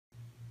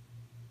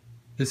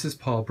This is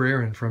Paul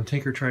Braren from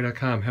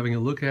tinkertry.com having a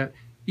look at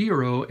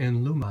Eero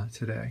and Luma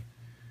today.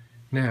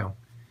 Now,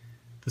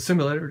 the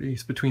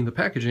similarities between the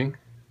packaging,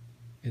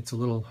 it's a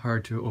little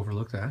hard to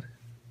overlook that,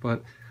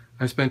 but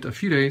I've spent a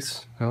few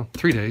days, well,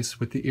 3 days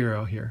with the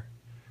Eero here.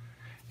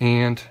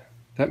 And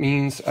that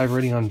means I've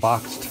already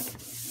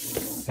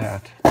unboxed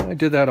that. I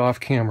did that off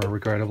camera,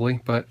 regrettably,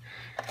 but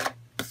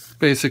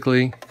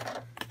basically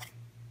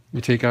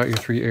you take out your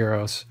 3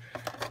 arrows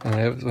and I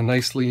have a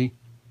nicely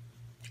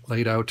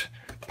laid out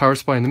power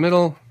supply in the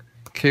middle,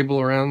 cable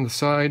around the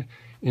side,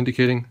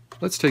 indicating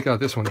let's take out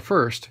this one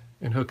first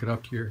and hook it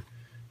up to your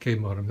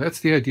cable modem. That's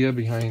the idea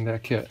behind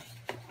that kit.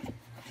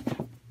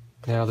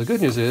 Now the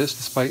good news is,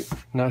 despite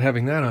not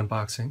having that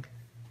unboxing,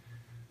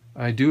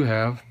 I do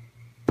have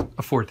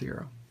a 4th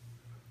Eero.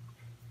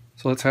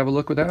 So let's have a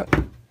look at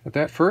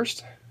that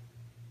first,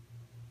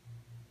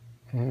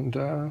 and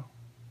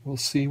we'll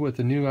see what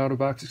the new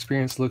out-of-box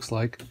experience looks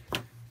like,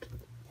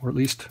 or at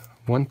least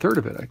 1/3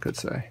 of it, I could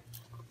say.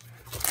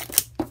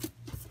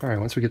 Alright,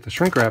 once we get the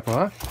shrink wrap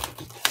off,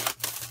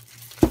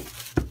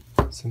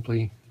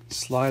 simply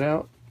slide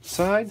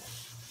outside.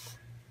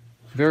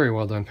 Very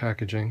well done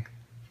packaging.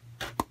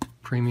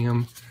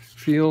 Premium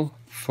feel,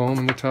 foam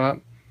in the top.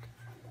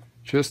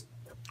 Just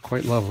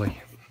quite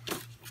lovely.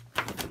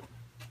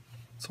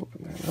 Let's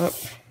open that up.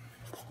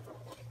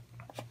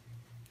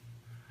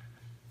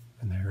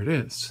 And there it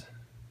is.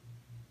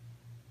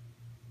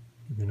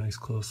 Give you a nice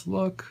close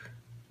look.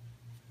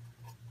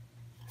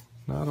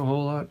 Not a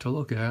whole lot to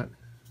look at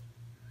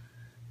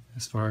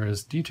as far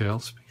as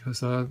details, because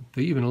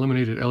they even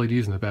eliminated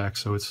LEDs in the back,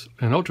 so it's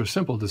an ultra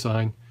simple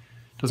design.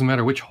 Doesn't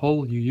matter which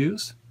hole you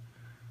use.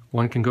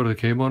 One can go to the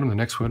cable modem, the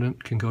next one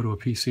can go to a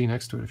PC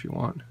next to it if you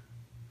want.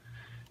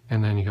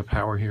 And then you got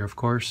power here, of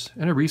course,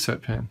 and a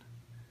reset pin,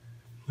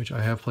 which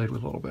I have played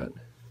with a little bit.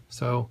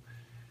 So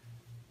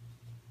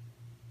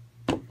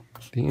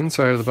the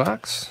inside of the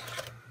box,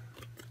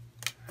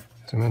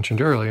 as I mentioned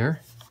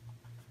earlier,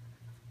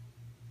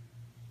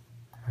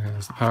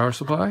 has the power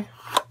supply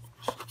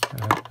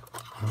that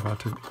I'm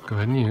about to go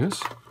ahead and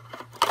use.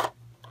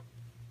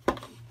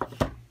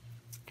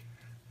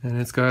 And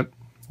it's got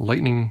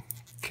lightning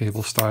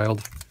cable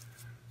styled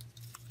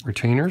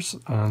retainers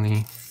on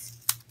the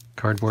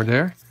cardboard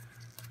there.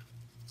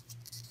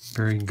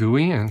 Very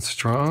gooey and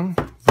strong.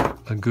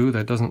 A goo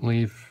that doesn't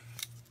leave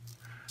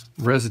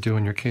residue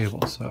in your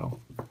cable.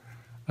 So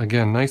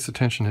again, nice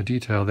attention to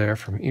detail there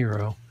from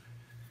Eero,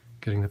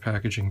 getting the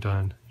packaging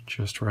done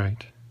just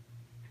right.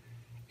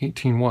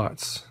 18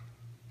 watts.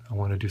 I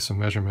want to do some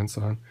measurements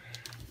on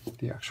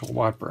the actual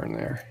watt burn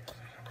there.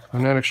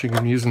 I'm not actually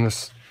going to be using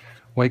this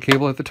white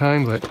cable at the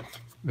time, but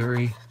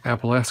very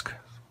Apple-esque.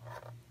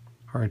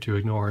 Hard to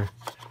ignore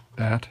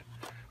that.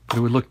 But it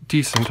would look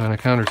decent on a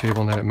counter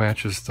table, and that it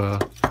matches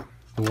the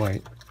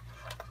white.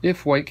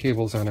 If white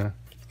cables on a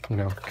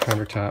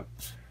countertop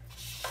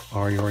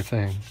are your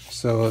thing.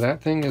 So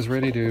that thing is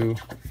ready to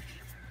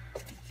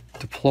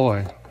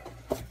deploy.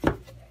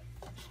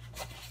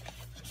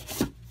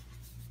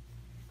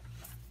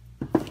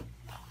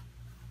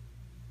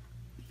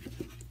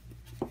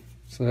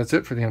 So that's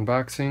it for the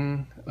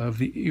unboxing of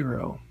the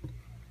Eero.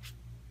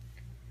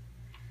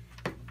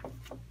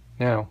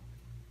 Now,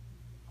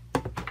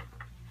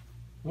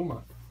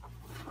 Luma.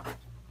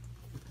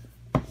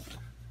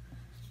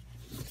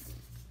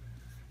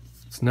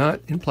 It's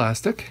not in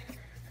plastic.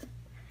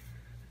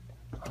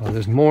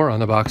 There's more on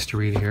the box to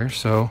read here,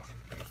 so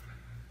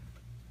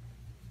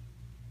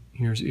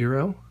here's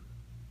Eero.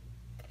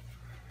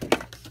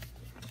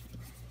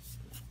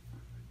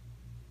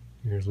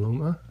 Here's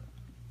Luma.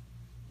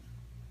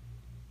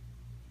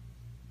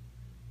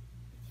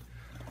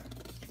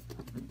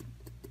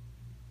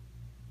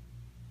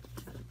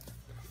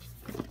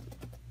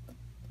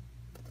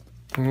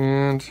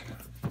 And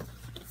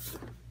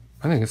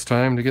I think it's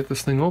time to get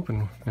this thing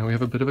open. Now we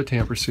have a bit of a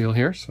tamper seal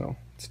here, so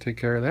let's take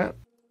care of that.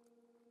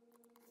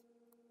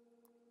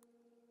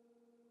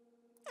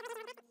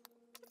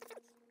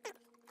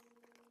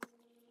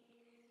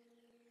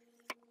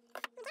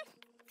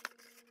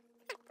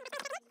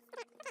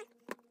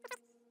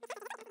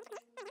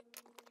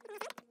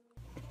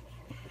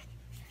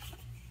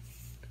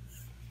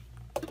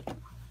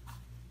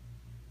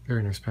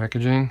 Very nice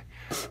packaging,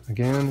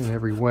 again, in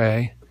every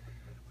way.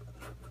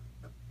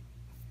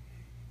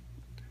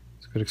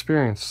 Good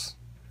experience.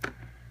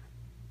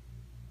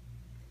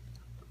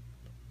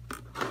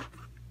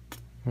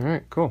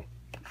 Alright, cool.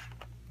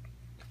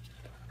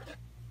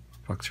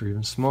 Pucks are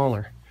even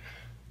smaller.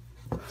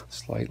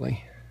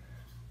 Slightly.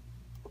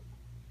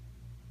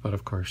 But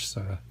of course,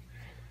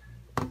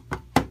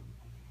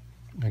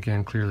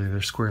 again, clearly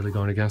they're squarely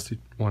going against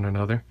one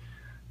another.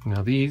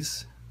 Now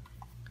these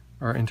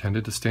are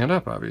intended to stand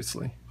up,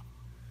 obviously.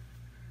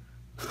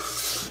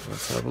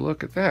 Let's have a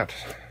look at that.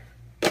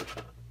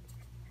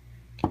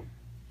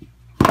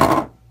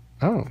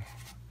 Oh,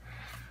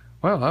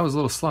 well, that was a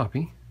little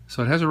sloppy.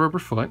 So it has a rubber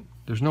foot,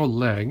 there's no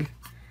leg,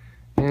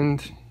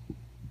 and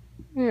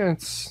yeah,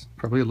 it's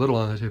probably a little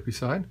on the tippy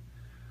side.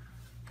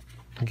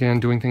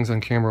 Again, doing things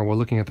on camera while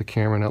looking at the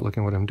camera, not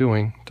looking at what I'm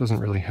doing, doesn't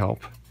really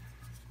help.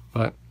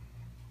 But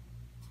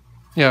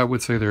yeah, I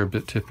would say they're a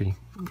bit tippy.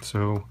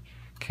 So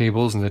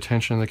cables and the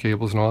tension of the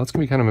cables and all, that's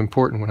going to be kind of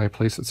important when I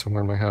place it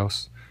somewhere in my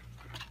house.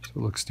 So it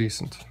looks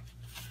decent.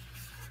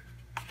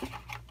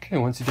 Okay,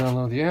 once you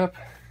download the app,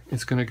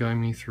 it's going to guide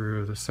me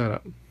through the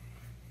setup.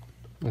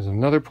 There's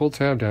another pull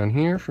tab down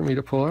here for me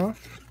to pull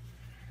off.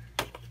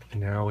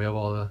 And now we have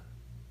all the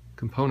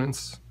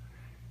components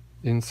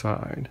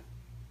inside.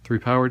 3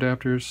 power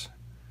adapters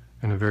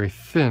and a very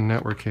thin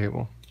network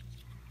cable.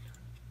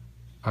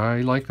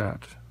 I like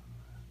that.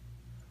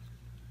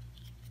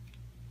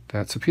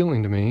 That's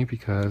appealing to me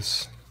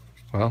because,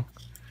 well,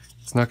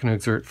 it's not going to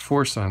exert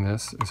force on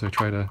this as I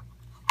try to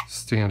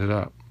stand it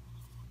up.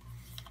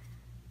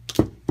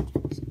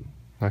 It's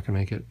not going to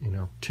make it, you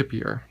know,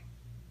 tippier.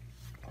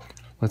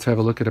 Let's have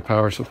a look at a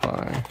power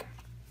supply.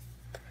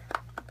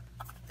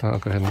 I'll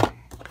go ahead and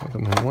put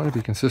them in. I want to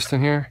be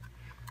consistent here.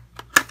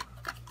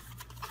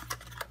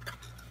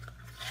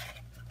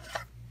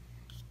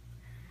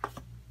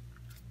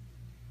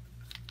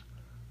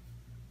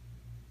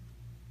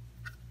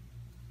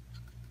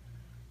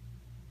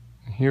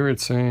 Here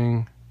it's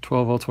saying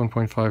 12 volts,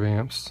 1.5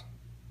 amps.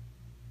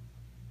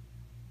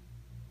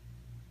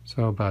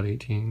 So about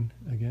 18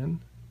 again,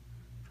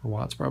 for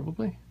watts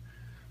probably.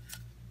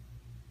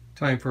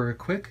 Time for a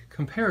quick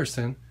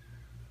comparison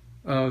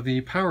of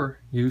the power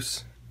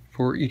use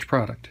for each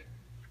product.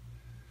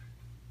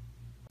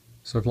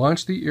 So I've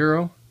launched the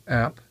Eero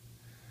app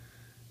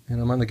and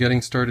I'm on the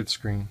Getting Started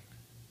screen.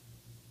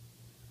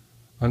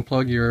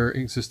 Unplug your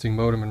existing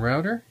modem and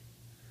router,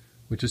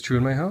 which is true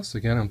in my house.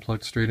 Again, I'm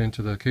plugged straight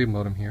into the cable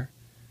modem here.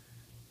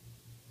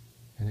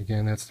 And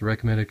again, that's the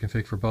recommended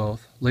config for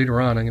both.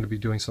 Later on, I'm going to be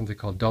doing something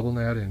called double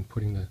NAT and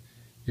putting the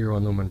Eero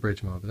and Luma in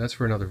bridge mode, but that's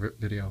for another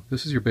video.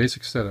 This is your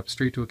basic setup,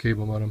 straight to a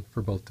cable modem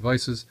for both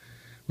devices,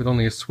 with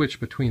only a switch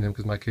between them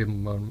because my cable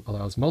modem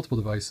allows multiple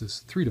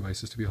devices, 3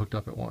 devices, to be hooked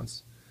up at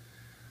once.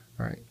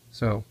 Alright,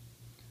 so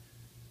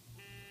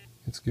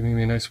it's giving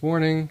me a nice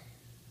warning.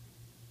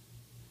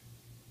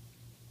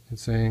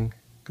 It's saying,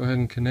 go ahead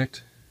and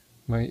connect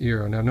my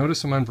Eero. Now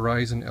notice I'm on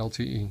Verizon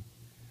LTE.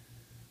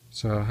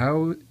 So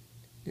how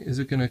is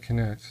it going to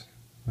connect?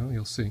 Well,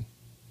 you'll see.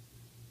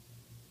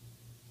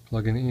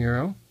 Plug in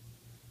Eero.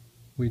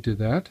 We did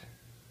that.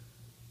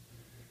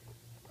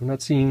 I'm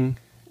not seeing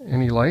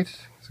any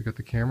light, so I got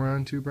the camera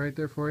on too bright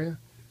there for you.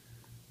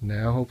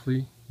 Now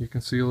hopefully you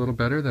can see a little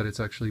better that it's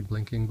actually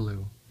blinking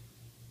blue.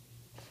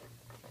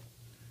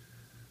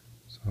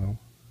 So,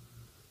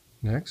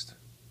 next.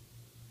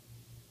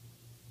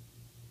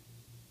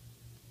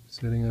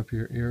 Setting up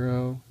your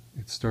Eero.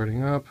 It's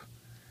starting up.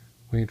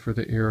 Wait for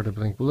the Eero to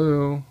blink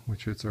blue,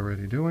 which it's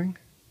already doing.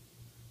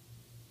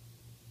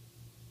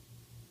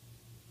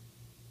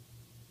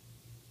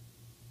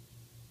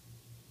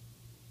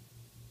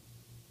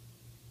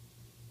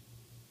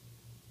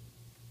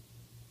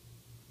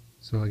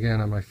 So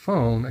again, on my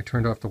phone, I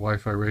turned off the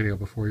Wi-Fi radio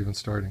before even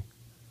starting.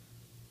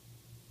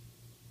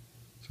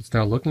 So it's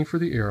now looking for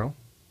the Eero.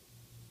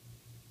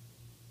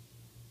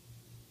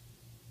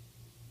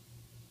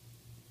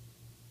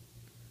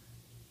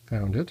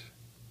 Found it.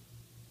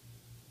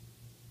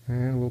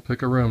 And we'll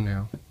pick a room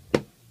now.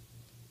 Okay,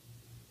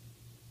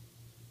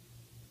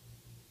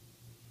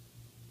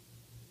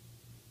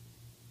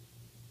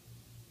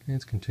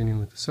 it's continuing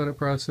with the setup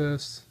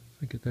process.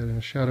 If I get that in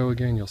a shadow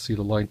again, you'll see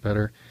the light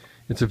better.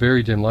 It's a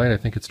very dim light. I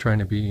think it's trying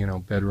to be, you know,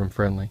 bedroom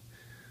friendly.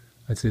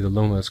 I'd say the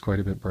Luma is quite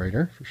a bit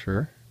brighter, for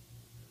sure.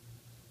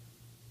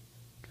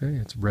 Okay,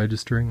 it's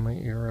registering my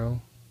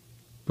Eero.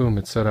 Boom,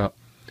 it's set up.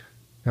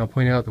 Now I'll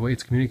point out the way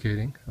it's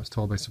communicating. I was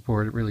told by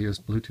support it really is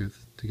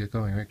Bluetooth to get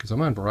going, right? Because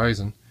I'm on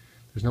Verizon.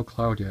 There's no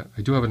cloud yet.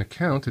 I do have an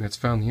account and it's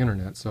found the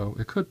internet, so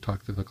it could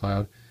talk to the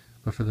cloud.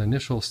 But for the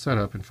initial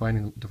setup and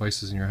finding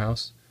devices in your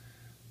house,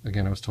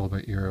 again, I was told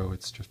by Eero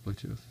it's just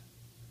Bluetooth.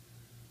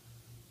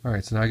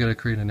 Alright, so now I got to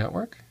create a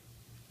network.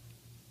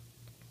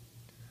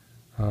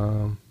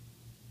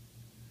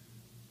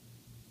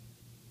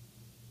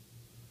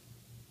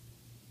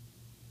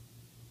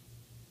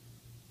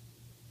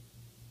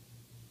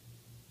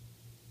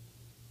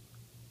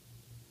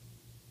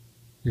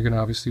 You're going to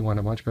obviously want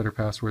a much better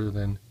password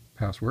than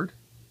password.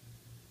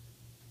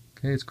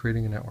 Okay, it's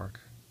creating a network.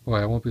 Boy,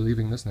 I won't be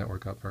leaving this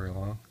network up very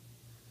long.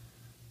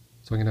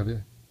 So I'm going to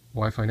have a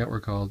Wi-Fi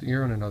network called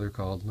Eero and another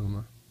called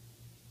Luma.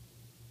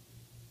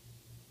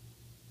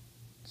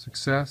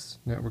 Success.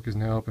 Network is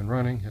now up and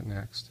running. Hit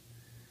next.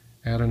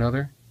 Add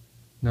another.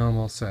 Now I'm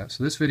all set.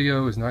 So this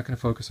video is not going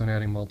to focus on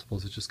adding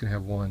multiples. It's just going to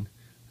have one.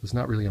 It's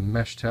not really a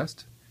mesh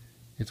test.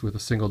 It's with a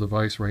single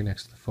device right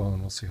next to the phone.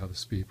 We'll see how the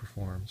speed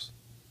performs.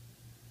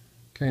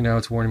 Okay, now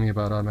it's warning me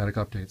about automatic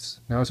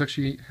updates. Now it's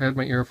actually had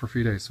my Eero for a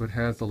few days, so it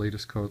has the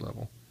latest code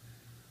level.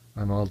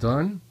 I'm all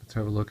done. Let's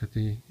have a look at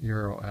the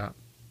Eero app.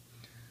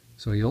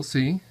 So you'll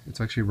see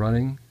it's actually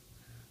running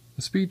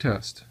the speed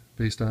test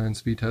based on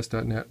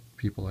speedtest.net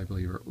people, I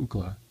believe, or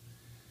Ookla.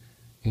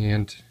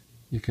 And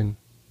you can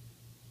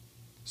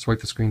swipe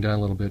the screen down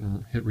a little bit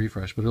and hit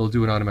refresh, but it'll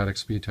do an automatic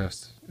speed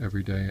test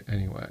every day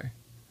anyway.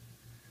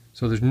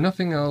 So there's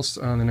nothing else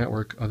on the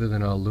network other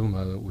than a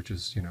Luma, which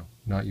is,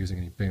 not using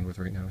any bandwidth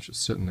right now. It's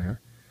just sitting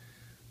there.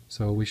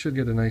 So we should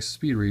get a nice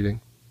speed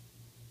reading.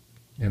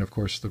 And of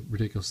course, the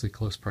ridiculously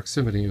close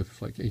proximity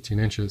of like 18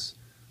 inches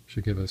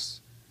should give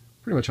us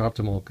pretty much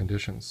optimal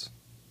conditions.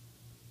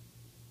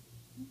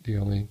 The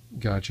only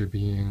gotcha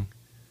being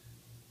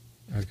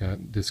I've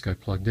got this guy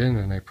plugged in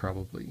and I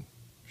probably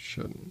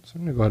shouldn't. So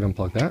I'm going to go ahead and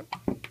unplug that.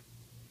 Would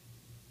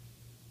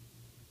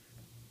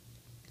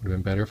have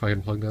been better if I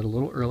had plugged that a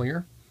little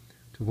earlier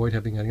to avoid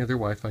having any other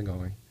Wi-Fi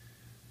going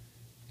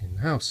in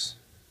the house.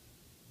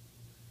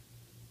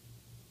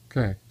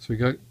 Okay, so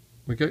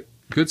we got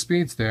good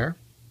speeds there.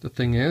 The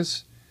thing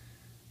is,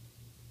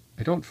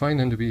 I don't find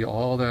them to be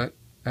all that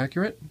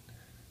accurate.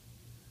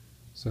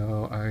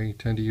 So I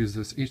tend to use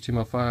this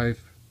HTML5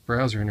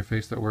 browser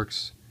interface that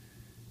works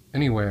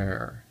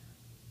anywhere.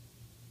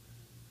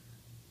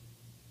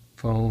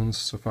 Phones,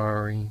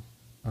 Safari,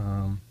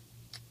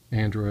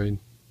 Android,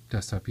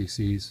 desktop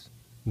PCs,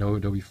 no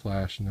Adobe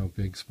Flash, no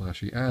big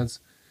splashy ads,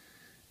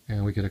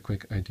 and we get a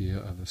quick idea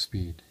of the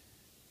speed.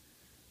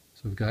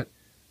 So we've got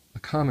a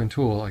common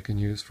tool I can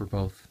use for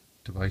both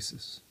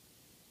devices,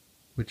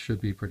 which should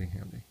be pretty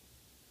handy.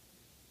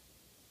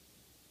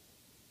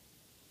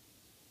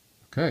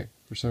 Okay,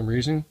 for some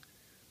reason,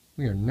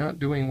 we are not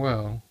doing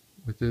well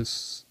with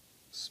this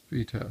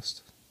speed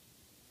test.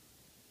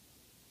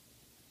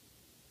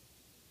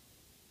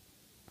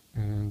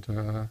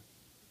 And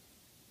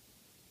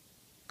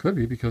could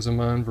be because I'm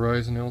on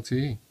Verizon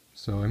LTE.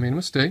 So I made a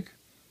mistake.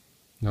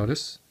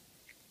 Notice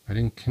I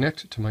didn't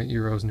connect to my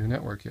Eero's new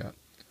network yet.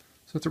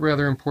 So it's a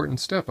rather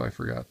important step I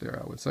forgot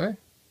there, I would say.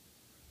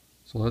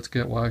 So let's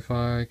get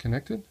Wi-Fi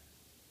connected.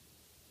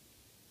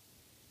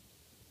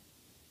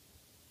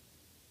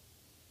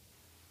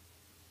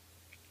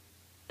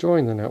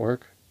 Join the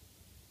network.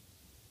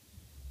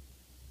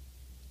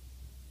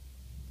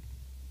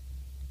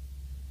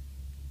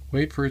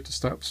 Wait for it to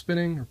stop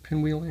spinning or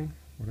pinwheeling,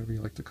 whatever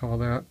you like to call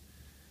that.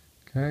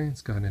 Okay,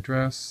 it's got an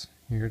address.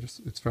 Here,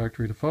 just its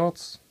factory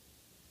defaults.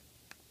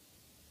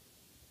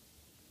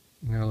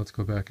 Now let's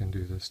go back and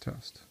do this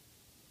test.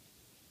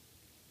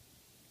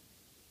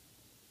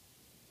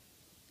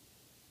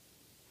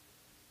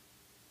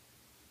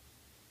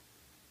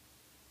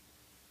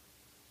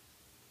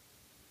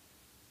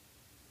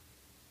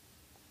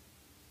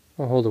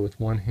 I'll hold it with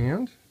one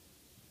hand,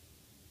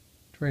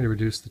 trying to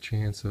reduce the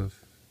chance of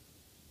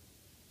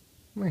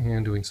my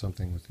hand doing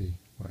something with the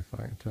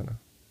Wi-Fi antenna.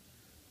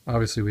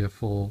 Obviously we have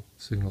full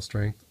signal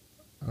strength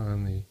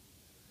on the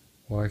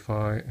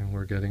Wi-Fi and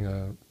we're getting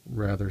a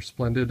rather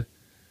splendid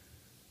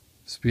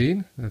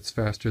speed. That's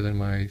faster than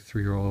my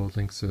 3-year-old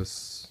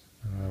Linksys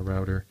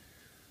router.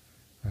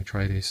 I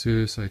tried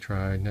ASUS, I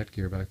tried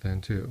Netgear back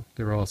then too.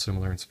 They were all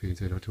similar in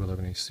speeds,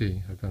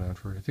 802.11ac. I've been on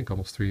for I think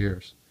almost 3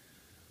 years.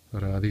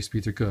 But these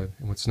speeds are good.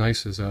 And what's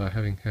nice is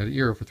having had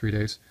Eero for 3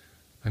 days,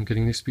 I'm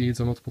getting these speeds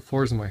on multiple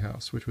floors in my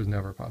house, which was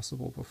never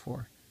possible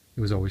before.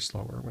 It was always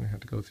slower when I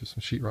had to go through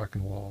some sheetrock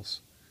and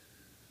walls.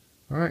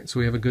 Alright, so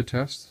we have a good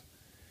test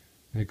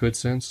and a good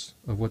sense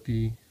of what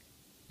the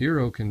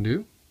Eero can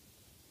do.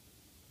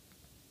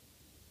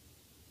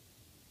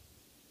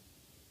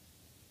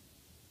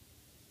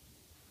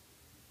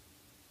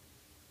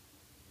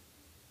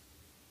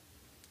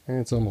 And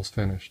it's almost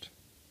finished.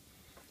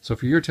 So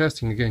for your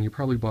testing, again, you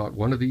probably bought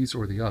one of these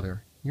or the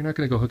other. You're not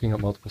going to go hooking up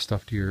multiple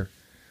stuff to your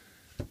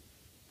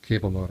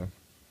cable modem.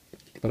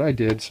 But I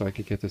did, so I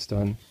could get this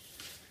done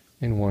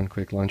in one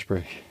quick lunch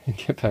break and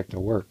get back to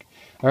work.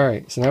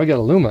 Alright, so now we got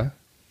a Luma.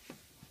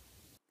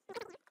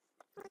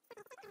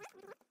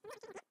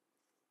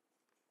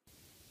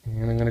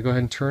 And I'm going to go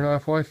ahead and turn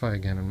off Wi-Fi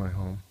again in my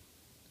home.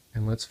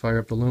 And let's fire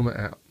up the Luma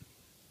app.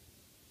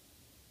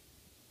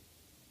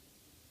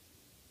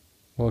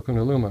 Welcome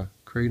to Luma.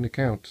 Create an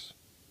account.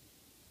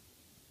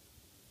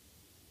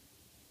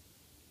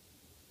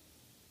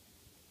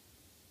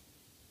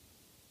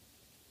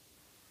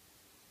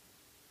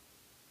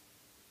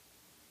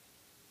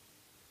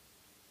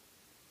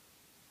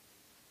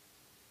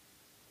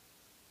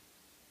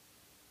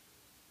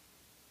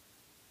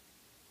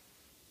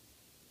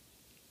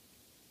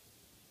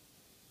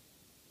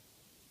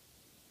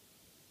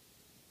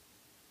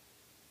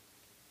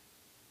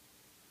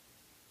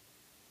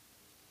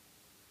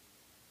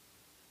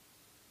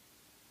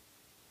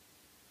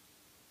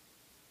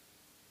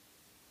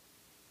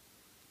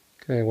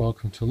 Okay,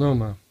 welcome to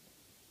Luma.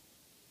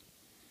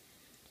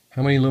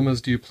 How many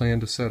Lumas do you plan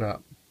to set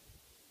up?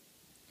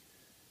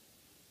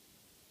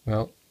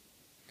 Well,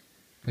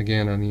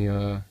 again, on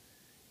the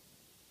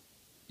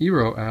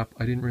Eero app,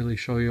 I didn't really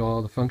show you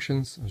all the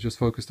functions. I was just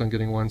focused on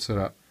getting one set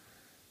up.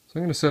 So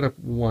I'm going to set up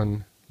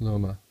one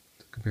Luma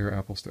to compare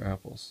apples to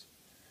apples.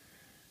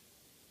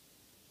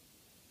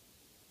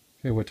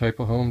 Okay, what type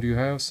of home do you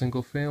have?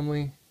 Single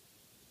family?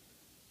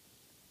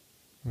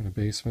 In a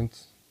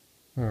basement.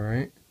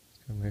 Alright.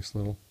 Got nice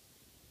little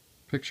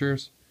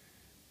pictures.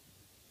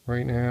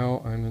 Right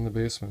now I'm in the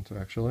basement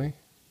actually.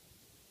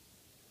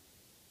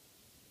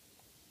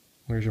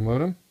 Where's your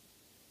modem?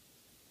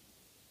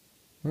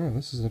 Oh,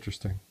 this is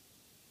interesting.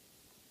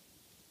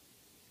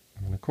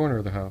 I'm in the corner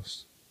of the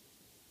house.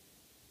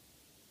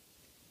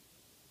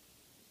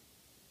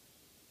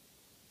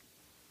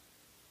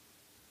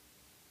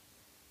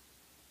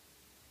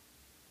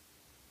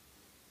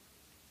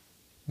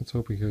 Let's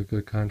hope we get a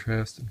good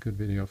contrast and good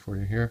video for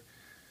you here.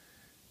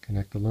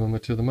 Connect the Luma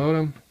to the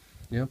modem.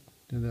 Yep,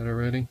 did that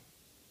already.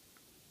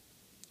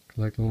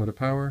 Connect Luma to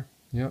power.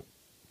 Yep,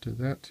 did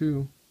that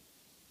too.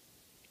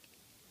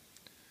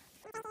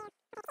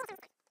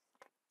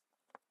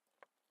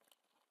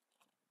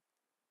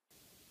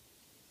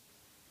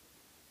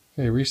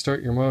 Okay,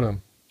 restart your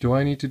modem. Do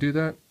I need to do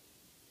that?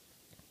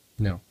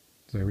 No,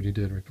 as I already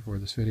did right before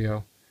this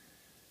video.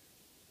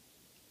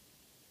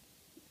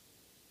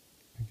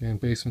 Again,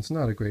 basement's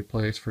not a great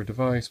place for a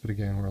device, but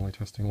again, we're only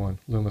testing one.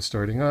 Luma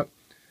starting up.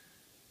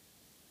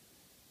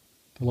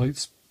 The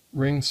light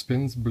ring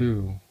spins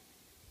blue.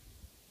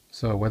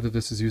 So whether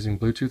this is using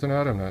Bluetooth or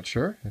not, I'm not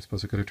sure. I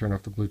suppose I could have turned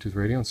off the Bluetooth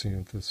radio and seen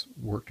if this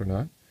worked or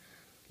not.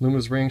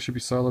 Luma's ring should be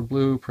solid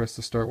blue. Press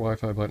the Start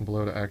Wi-Fi button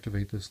below to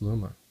activate this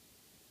Luma.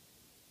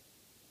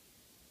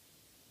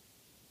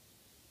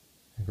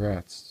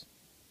 Congrats.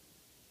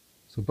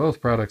 So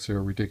both products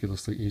are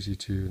ridiculously easy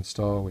to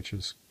install, which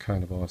is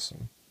kind of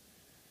awesome.